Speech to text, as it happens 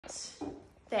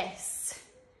this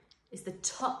is the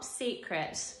top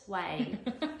secret way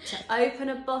to open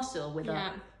a bottle with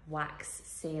a wax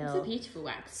seal. It's a beautiful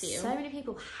wax seal. So many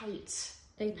people hate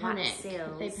wax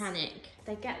seals. They panic.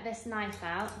 They get this knife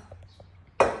out.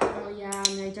 Oh yeah,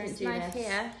 no, don't do knife this.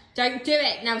 Here. Don't do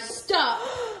it. Now stop.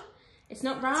 It's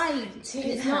not right.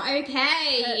 It's not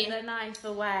okay. Put the knife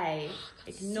away.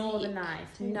 Ignore the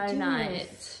knife. No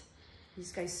knife. You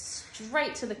just go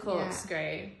straight to the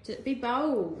corkscrew. Just be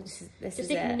bold. This just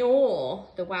is ignore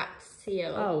the wax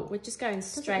seal. Oh, we're just going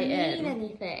straight in. Doesn't mean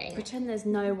anything. Pretend there's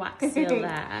no wax seal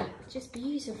there. It's just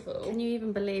beautiful. Can you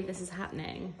even believe this is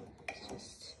happening? It's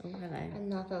just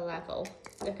another level.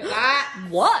 Look at that.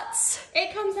 What?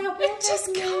 It comes out. It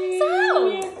just comes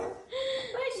out.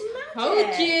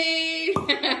 Told you.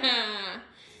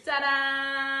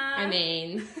 Ta-da! I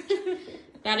mean,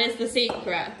 that is the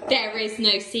secret. There is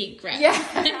no secret. Yeah.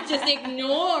 Just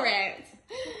ignore it.